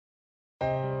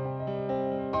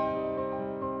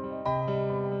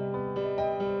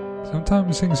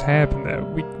Sometimes things happen that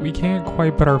we can't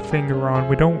quite put our finger on.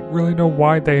 We don't really know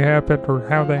why they happened or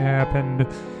how they happened.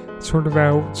 It's sort of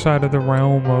outside of the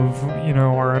realm of,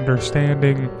 our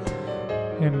understanding.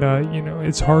 And,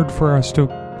 it's hard for us to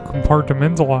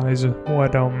compartmentalize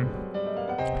what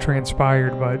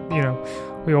transpired, but,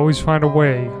 we always find a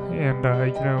way. And,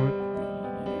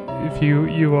 if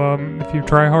you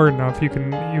try hard enough,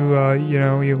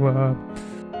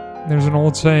 there's an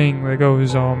old saying that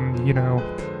goes,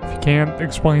 if you can't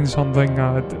explain something,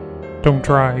 don't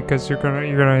try, because you're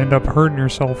gonna end up hurting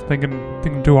yourself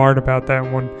thinking too hard about that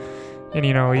one, and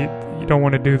you don't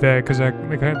want to do that because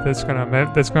that's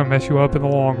gonna mess you up in the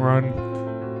long run.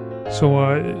 So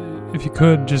if you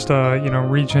could just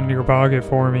reach into your pocket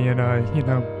for me and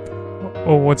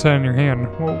oh, what's that in your hand?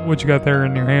 What you got there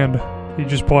in your hand? You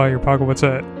just pull out your pocket. What's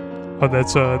that? Oh,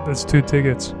 that's 2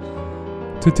 tickets.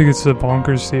 2 tickets to the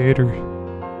Bonkers Theater.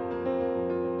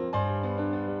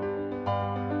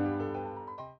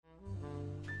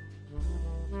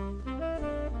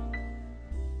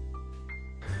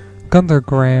 Gunther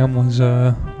Graham was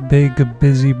a big,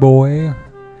 busy boy.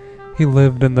 He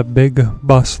lived in the big,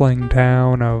 bustling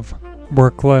town of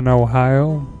Brooklyn,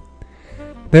 Ohio.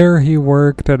 There he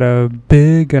worked at a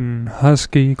big and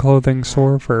husky clothing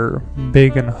store for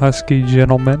big and husky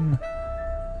gentlemen.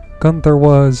 Gunther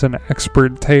was an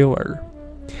expert tailor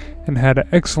and had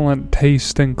excellent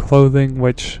taste in clothing,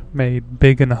 which made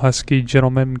big and husky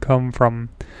gentlemen come from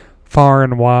far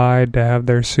and wide to have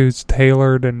their suits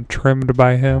tailored and trimmed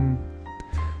by him.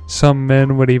 Some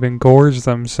men would even gorge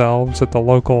themselves at the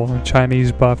local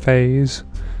Chinese buffets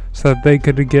so that they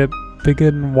could get big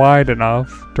and wide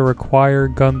enough to require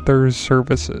Gunther's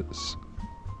services.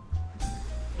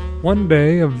 One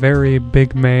day, a very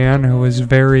big man who was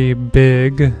very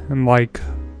big in like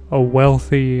a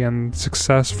wealthy and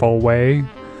successful way,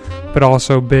 but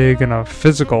also big in a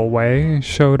physical way,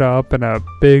 showed up in a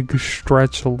big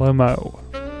stretch limo.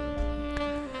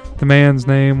 The man's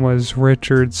name was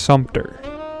Richard Sumter,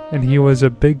 and he was a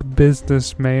big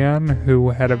businessman who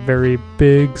had a very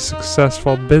big,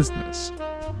 successful business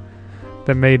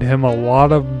that made him a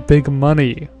lot of big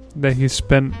money that he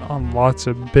spent on lots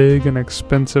of big and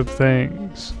expensive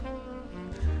things.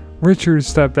 Richard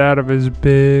stepped out of his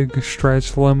big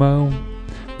stretch limo,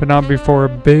 but not before a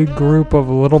big group of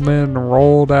little men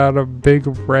rolled out a big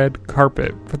red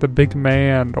carpet for the big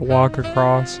man to walk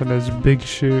across in his big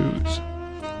shoes.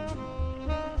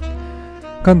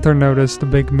 Gunther noticed the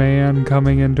big man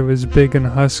coming into his big and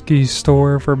husky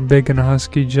store for big and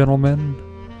husky gentlemen.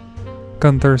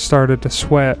 Gunther started to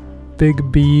sweat,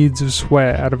 big beads of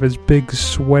sweat out of his big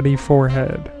sweaty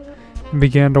forehead, and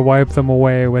began to wipe them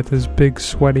away with his big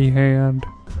sweaty hand.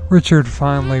 Richard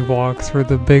finally walked through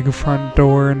the big front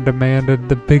door and demanded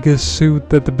the biggest suit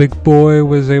that the big boy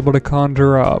was able to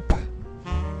conjure up.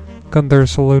 Gunther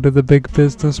saluted the big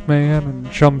businessman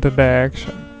and jumped into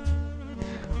action,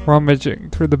 rummaging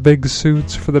through the big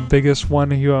suits for the biggest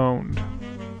one he owned.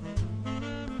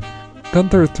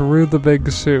 Gunther threw the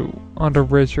big suit onto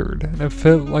Richard, and it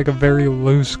fit like a very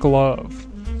loose glove.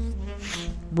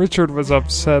 Richard was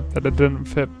upset that it didn't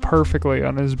fit perfectly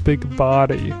on his big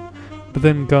body, but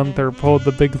then Gunther pulled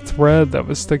the big thread that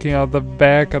was sticking out the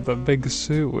back of the big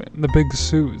suit, and the big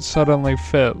suit suddenly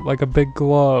fit like a big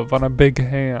glove on a big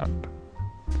hand.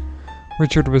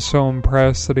 Richard was so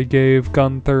impressed that he gave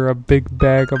Gunther a big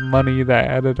bag of money that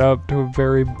added up to a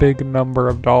very big number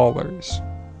of dollars.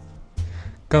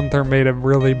 Gunther made a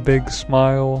really big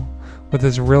smile with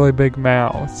his really big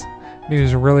mouth, and he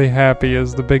was really happy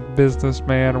as the big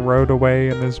businessman rode away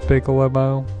in his big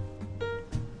limo.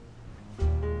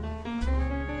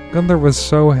 Gunther was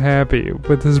so happy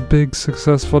with his big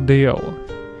successful deal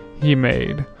he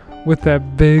made with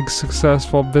that big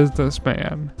successful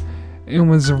businessman, and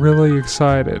was really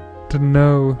excited to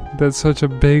know that such a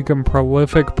big and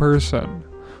prolific person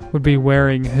would be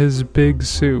wearing his big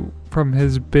suit from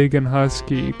his big and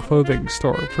husky clothing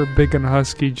store for big and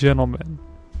husky gentlemen.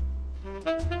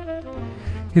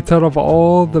 He thought of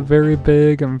all the very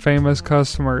big and famous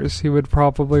customers he would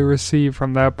probably receive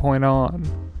from that point on.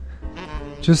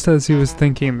 Just as he was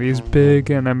thinking these big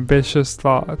and ambitious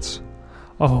thoughts,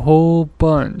 a whole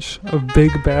bunch of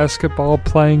big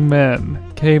basketball-playing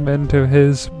men came into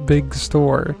his big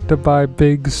store to buy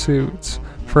big suits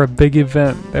for a big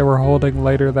event they were holding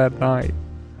later that night.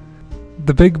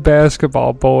 The big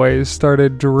basketball boys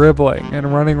started dribbling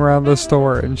and running around the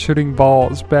store and shooting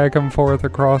balls back and forth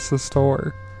across the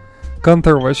store.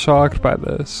 Gunther was shocked by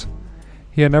this.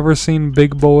 He had never seen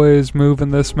big boys move in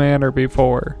this manner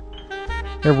before.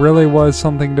 It really was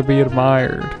something to be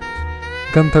admired.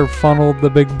 Gunther funneled the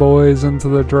big boys into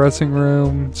the dressing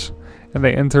rooms, and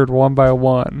they entered one by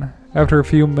one. After a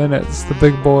few minutes, the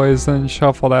big boys then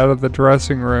shuffled out of the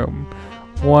dressing room,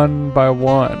 one by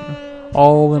one,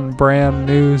 all in brand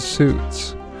new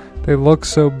suits. They looked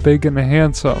so big and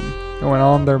handsome, and went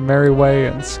on their merry way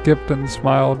and skipped and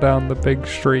smiled down the big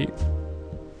street.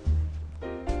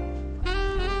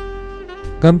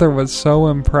 Gunther was so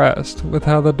impressed with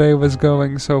how the day was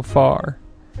going so far,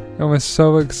 and was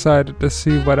so excited to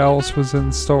see what else was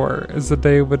in store as the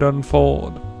day would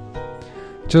unfold.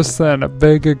 Just then, a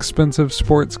big, expensive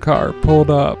sports car pulled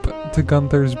up to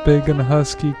Gunther's Big and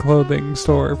Husky clothing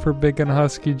store for big and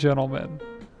husky gentlemen.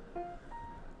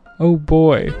 "Oh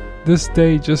boy, this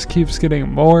day just keeps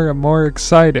getting more and more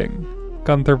exciting,"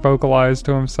 Gunther vocalized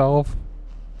to himself.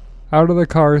 Out of the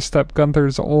car stepped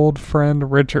Gunther's old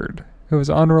friend Richard, who was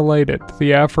unrelated to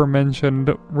the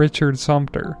aforementioned Richard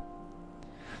Sumter.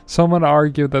 Someone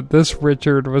argued that this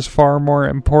Richard was far more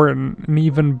important and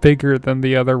even bigger than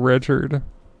the other Richard.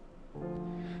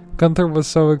 Gunther was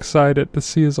so excited to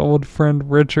see his old friend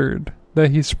Richard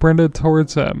that he sprinted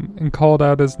towards him and called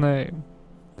out his name.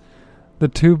 The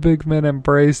two big men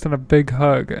embraced in a big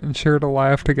hug and shared a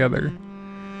laugh together.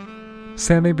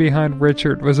 Standing behind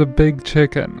Richard was a big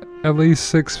chicken, at least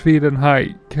 6 feet in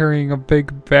height, carrying a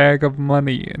big bag of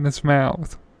money in its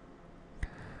mouth.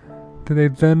 They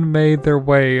then made their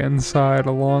way inside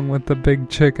along with the big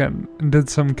chicken and did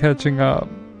some catching up.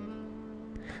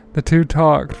 The two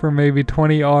talked for maybe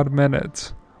 20 odd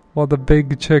minutes while the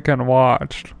big chicken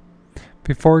watched,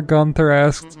 before Gunther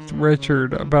asked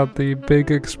Richard about the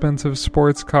big expensive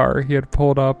sports car he had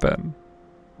pulled up in.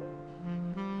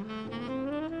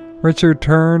 Richard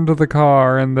turned to the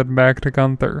car and then back to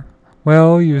Gunther.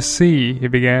 "Well, you see," he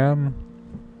began,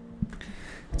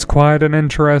 "it's quite an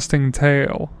interesting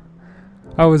tale.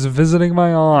 I was visiting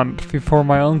my aunt before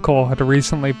my uncle had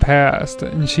recently passed,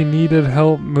 and she needed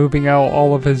help moving out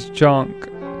all of his junk.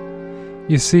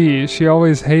 You see, she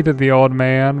always hated the old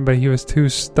man, but he was too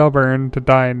stubborn to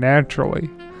die naturally,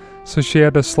 so she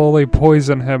had to slowly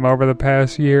poison him over the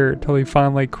past year till he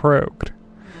finally croaked.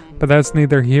 But that's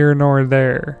neither here nor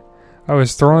there. I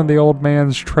was throwing the old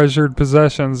man's treasured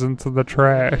possessions into the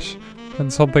trash, when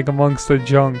something amongst the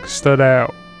junk stood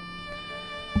out.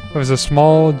 It was a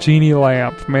small genie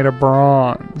lamp made of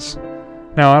bronze.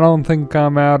 Now, I don't think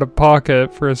I'm out of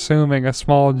pocket for assuming a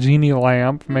small genie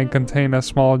lamp may contain a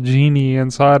small genie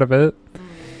inside of it.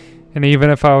 And even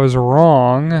if I was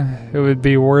wrong, it would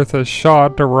be worth a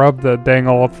shot to rub the dang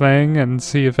old thing and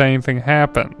see if anything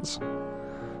happens.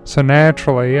 So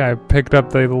naturally, I picked up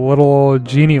the little old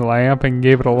genie lamp and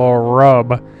gave it a little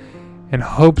rub, in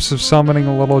hopes of summoning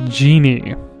a little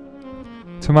genie.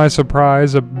 To my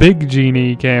surprise, a big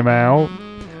genie came out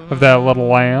of that little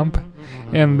lamp,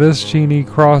 and this genie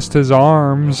crossed his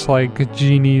arms like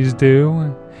genies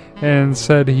do, and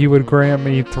said he would grant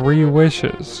me 3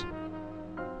 wishes.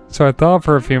 So I thought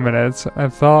for a few minutes. I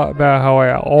thought about how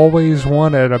I always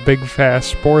wanted a big fast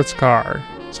sports car,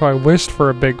 so I wished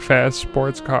for a big fast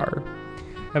sports car.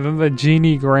 And then the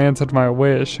genie granted my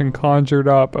wish and conjured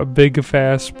up a big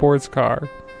fast sports car.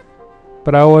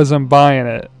 But I wasn't buying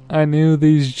it. I knew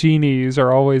these genies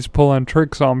are always pulling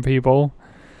tricks on people,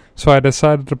 so I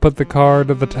decided to put the car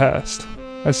to the test.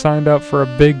 I signed up for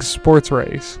a big sports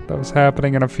race that was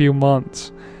happening in a few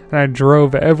months, and I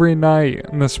drove every night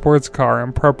in the sports car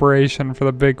in preparation for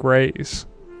the big race.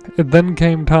 It then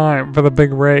came time for the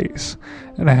big race,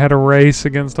 and I had a race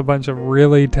against a bunch of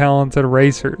really talented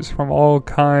racers from all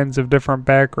kinds of different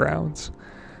backgrounds.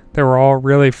 They were all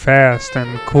really fast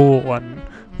and cool and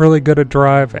really good at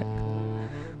driving.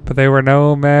 But they were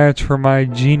no match for my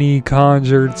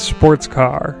genie-conjured sports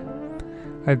car.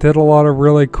 I did a lot of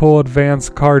really cool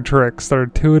advanced car tricks that are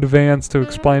too advanced to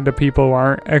explain to people who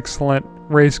aren't excellent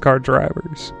race car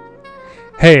drivers.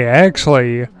 Hey,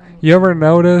 actually, you ever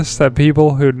notice that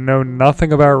people who know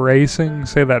nothing about racing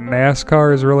say that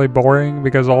NASCAR is really boring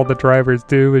because all the drivers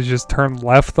do is just turn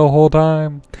left the whole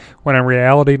time, when in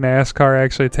reality NASCAR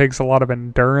actually takes a lot of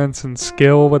endurance and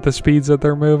skill with the speeds that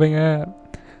they're moving at?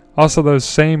 Also, those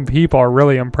same people are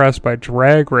really impressed by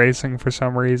drag racing for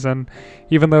some reason,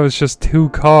 even though it's just 2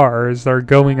 cars that are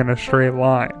going in a straight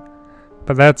line.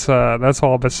 But that's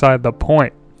all beside the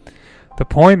point. The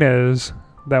point is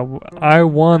that I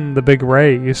won the big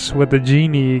race with the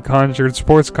genie conjured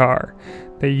sports car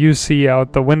that you see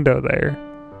out the window there.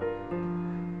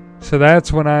 So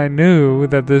that's when I knew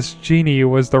that this genie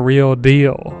was the real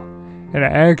deal, and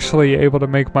actually able to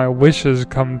make my wishes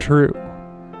come true.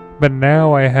 But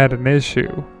now I had an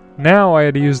issue. Now I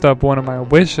had used up one of my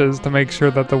wishes to make sure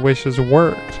that the wishes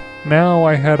worked. Now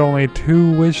I had only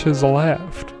 2 wishes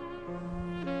left.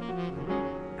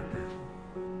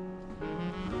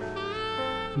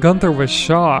 Gunther was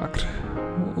shocked.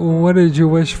 "What did you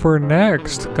wish for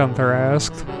next?" Gunther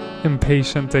asked,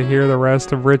 impatient to hear the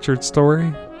rest of Richard's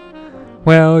story.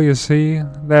 "Well, you see,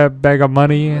 that bag of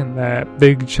money in that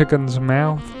big chicken's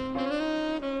mouth?"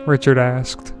 Richard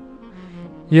asked.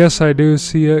 "Yes, I do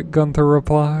see it," Gunther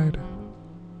replied.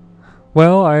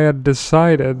 "Well, I had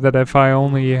decided that if I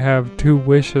only have 2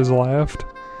 wishes left,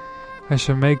 I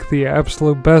should make the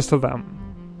absolute best of them.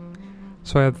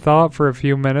 So I had thought for a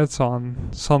few minutes on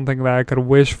something that I could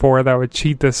wish for that would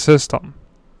cheat the system.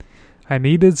 I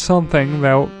needed something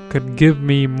that could give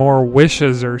me more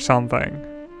wishes or something."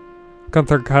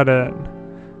 Gunther cut in.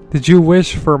 "Did you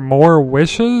wish for more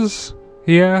wishes?"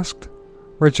 he asked.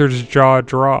 Richard's jaw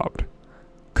dropped.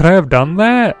 "Could I have done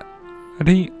that? I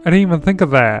didn't even think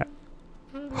of that.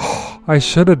 I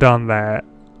should have done that.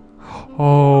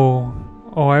 Oh,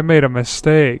 I made a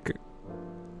mistake."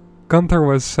 Gunther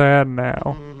was sad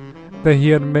now that he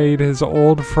had made his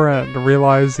old friend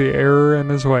realize the error in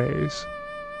his ways.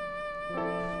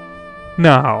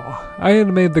 Now, I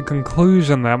had made the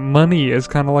conclusion that money is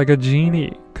kind of like a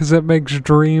genie, 'cause it makes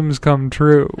dreams come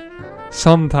true.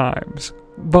 Sometimes,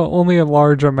 but only in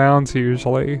large amounts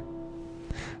usually.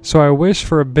 So I wished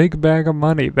for a big bag of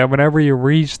money that whenever you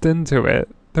reached into it,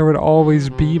 there would always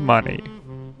be money.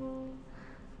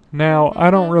 Now,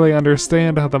 I don't really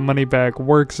understand how the money bag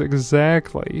works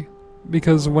exactly,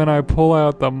 because when I pull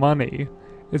out the money,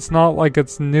 it's not like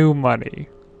it's new money.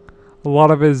 A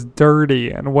lot of it is dirty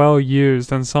and well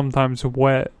used and sometimes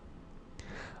wet.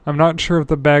 I'm not sure if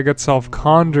the bag itself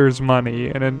conjures money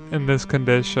in this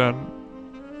condition,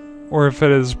 or if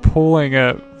it is pulling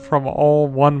it from all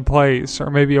one place, or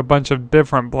maybe a bunch of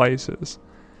different places.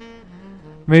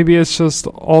 Maybe it's just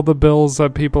all the bills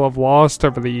that people have lost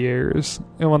over the years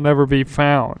and will never be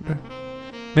found.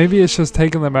 Maybe it's just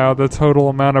taking them out of the total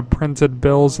amount of printed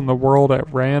bills in the world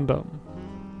at random.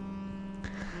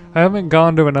 I haven't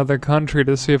gone to another country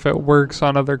to see if it works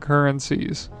on other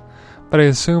currencies, but I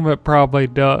assume it probably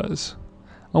does.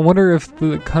 I wonder if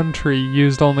the country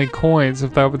used only coins,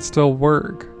 if that would still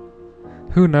work.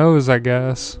 Who knows, I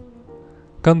guess.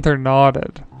 Gunther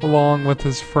nodded, along with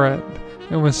his friend,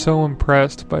 and was so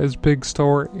impressed by his big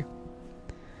story.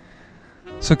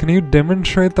 "So can you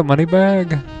demonstrate the money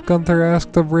bag?" Gunther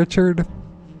asked of Richard.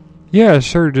 "Yeah,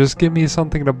 sure, just give me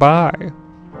something to buy."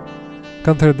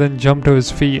 Gunther then jumped to his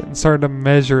feet and started to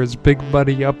measure his big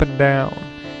buddy up and down,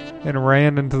 and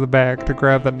ran into the back to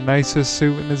grab the nicest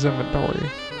suit in his inventory.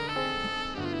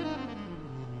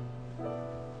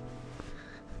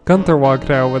 Gunther walked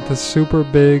out with a super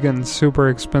big and super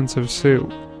expensive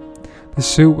suit. The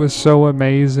suit was so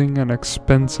amazing and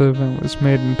expensive and was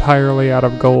made entirely out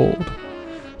of gold.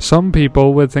 Some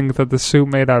people would think that the suit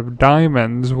made out of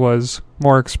diamonds was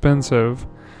more expensive,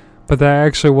 but that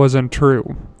actually wasn't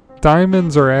true.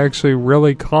 Diamonds are actually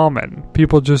really common,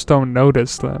 people just don't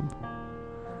notice them.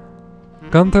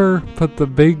 Gunther put the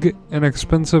big and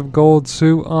expensive gold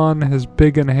suit on his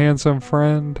big and handsome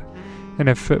friend, and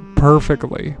it fit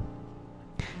perfectly.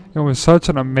 It was such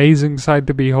an amazing sight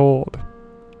to behold.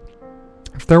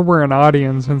 If there were an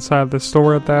audience inside the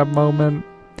store at that moment,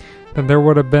 then there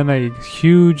would have been a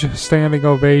huge standing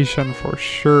ovation for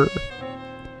sure.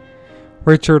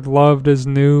 Richard loved his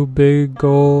new big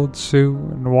gold suit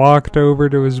and walked over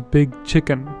to his big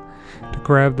chicken to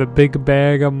grab the big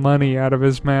bag of money out of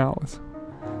his mouth.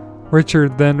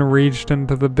 Richard then reached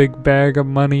into the big bag of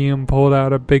money and pulled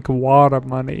out a big wad of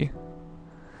money.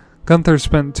 Gunther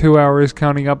spent 2 hours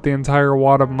counting up the entire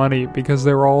wad of money because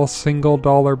they were all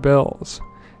 $1 bills,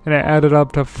 and it added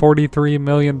up to $43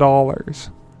 million,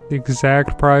 the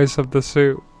exact price of the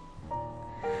suit.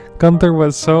 Gunther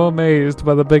was so amazed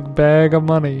by the big bag of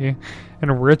money,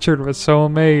 and Richard was so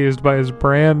amazed by his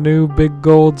brand new big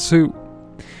gold suit.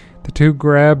 The two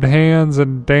grabbed hands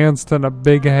and danced in a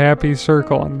big happy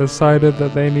circle and decided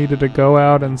that they needed to go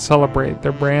out and celebrate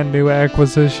their brand new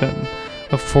acquisition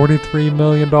of $43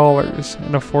 million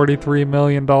in a $43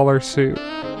 million suit.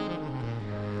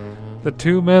 The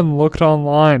two men looked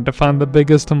online to find the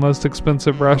biggest and most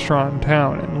expensive restaurant in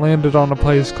town and landed on a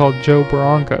place called Joe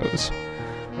Bronco's.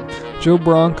 Joe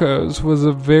Bronco's was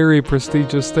a very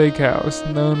prestigious steakhouse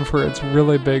known for its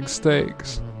really big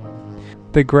steaks.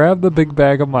 They grabbed the big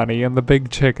bag of money and the big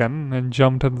chicken and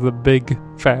jumped into the big,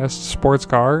 fast sports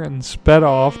car and sped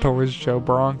off towards Joe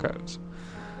Bronco's.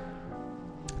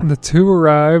 The two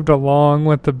arrived along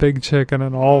with the big chicken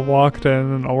and all walked in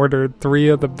and ordered 3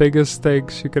 of the biggest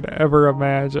steaks you could ever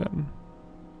imagine.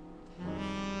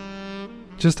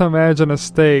 Just imagine a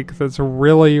steak that's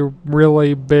really,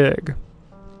 really big.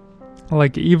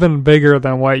 Like even bigger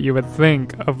than what you would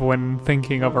think of when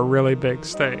thinking of a really big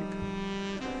steak.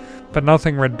 but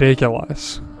nothing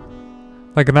ridiculous.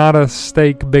 Like not a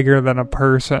steak bigger than a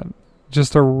person.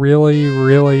 Just a really,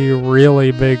 really,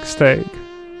 really big steak.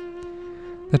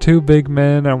 The two big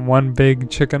men and one big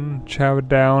chicken chowed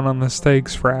down on the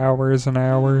steaks for hours and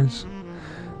hours.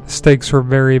 The steaks were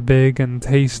very big and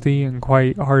tasty and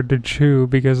quite hard to chew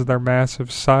because of their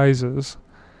massive sizes.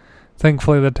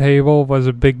 Thankfully, the table was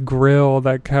a big grill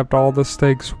that kept all the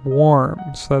steaks warm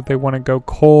so that they wouldn't go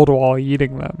cold while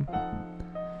eating them,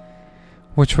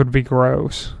 which would be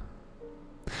gross.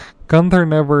 Gunther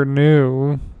never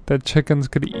knew that chickens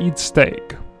could eat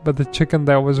steak, but the chicken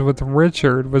that was with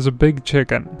Richard was a big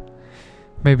chicken.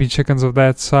 Maybe chickens of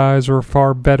that size were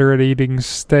far better at eating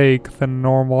steak than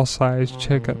normal-sized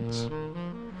chickens.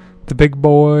 The big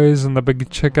boys and the big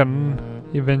chicken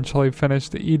eventually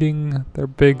finished eating their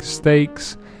big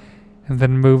steaks and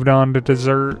then moved on to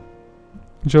dessert.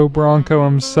 Joe Bronco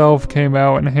himself came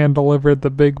out and hand-delivered the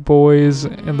big boys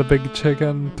and the big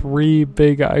chicken 3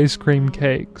 big ice cream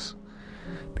cakes.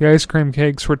 The ice cream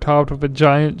cakes were topped with a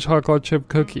giant chocolate chip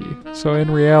cookie, so in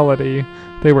reality,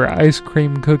 they were ice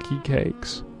cream cookie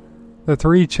cakes. The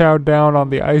 3 chowed down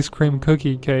on the ice cream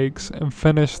cookie cakes and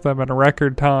finished them in a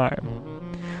record time.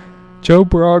 Joe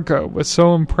Bronco was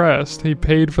so impressed he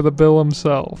paid for the bill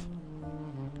himself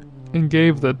and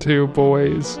gave the 2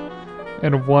 boys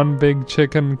and 1 big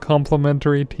chicken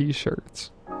complimentary t-shirts.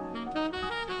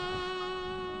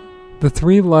 The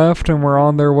 3 left and were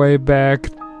on their way back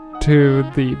to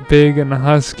the Big and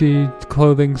Husky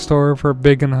clothing store for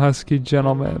big and husky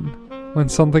gentlemen when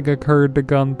something occurred to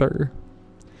Gunther.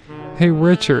 "Hey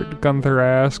Richard," Gunther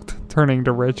asked, turning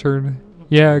to Richard.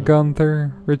 "Yeah,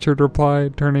 Gunther," Richard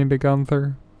replied, turning to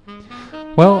Gunther.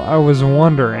 "Well, I was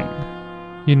wondering.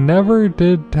 You never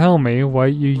did tell me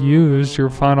what you used your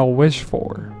final wish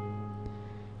for."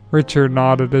 Richard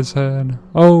nodded his head.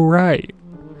 "Oh, right.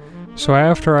 So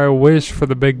after I wished for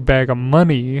the big bag of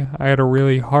money, I had a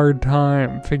really hard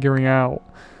time figuring out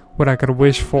what I could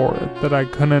wish for that I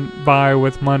couldn't buy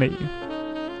with money.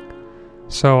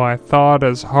 So I thought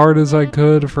as hard as I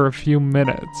could for a few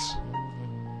minutes.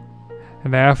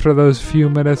 And after those few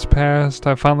minutes passed,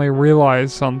 I finally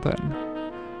realized something.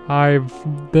 I've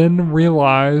then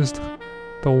realized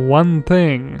the one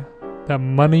thing that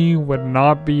money would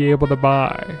not be able to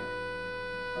buy.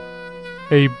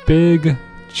 A big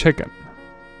chicken."